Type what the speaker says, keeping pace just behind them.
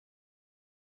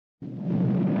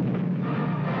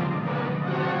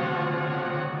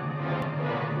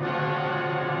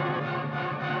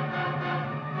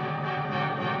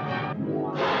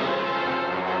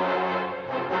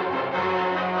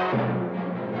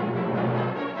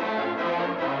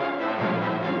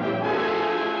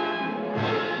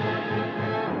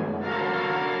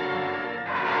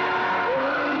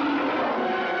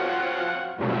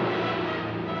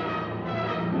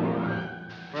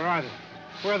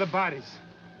Where are the bodies?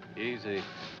 Easy.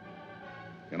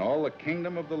 In all the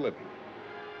kingdom of the living,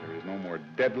 there is no more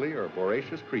deadly or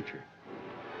voracious creature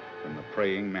than the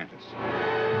praying mantis.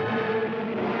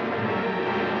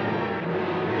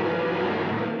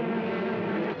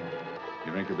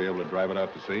 You think you'll be able to drive it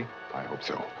out to sea? I hope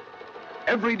so.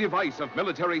 Every device of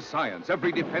military science,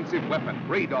 every defensive weapon,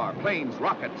 radar, planes,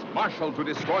 rockets, marshaled to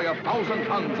destroy 1,000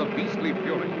 tons of beastly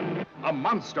fury. A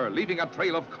monster leaving a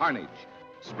trail of carnage,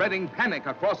 spreading panic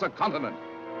across a continent.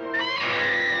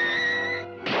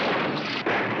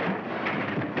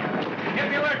 Hit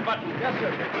the alert button. Yes,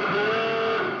 sir.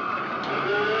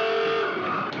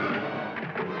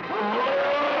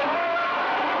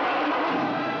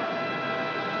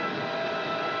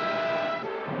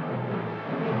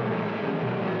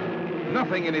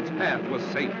 Nothing in its path was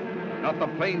safe. Not the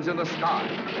planes in the sky.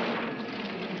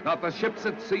 Not the ships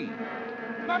at sea.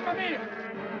 Mamma mia!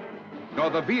 Nor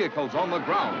the vehicles on the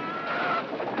ground.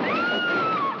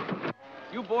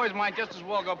 You boys might just as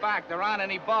well go back. There aren't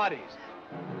any bodies.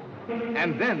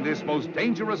 And then this most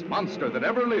dangerous monster that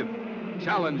ever lived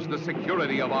challenged the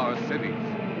security of our cities.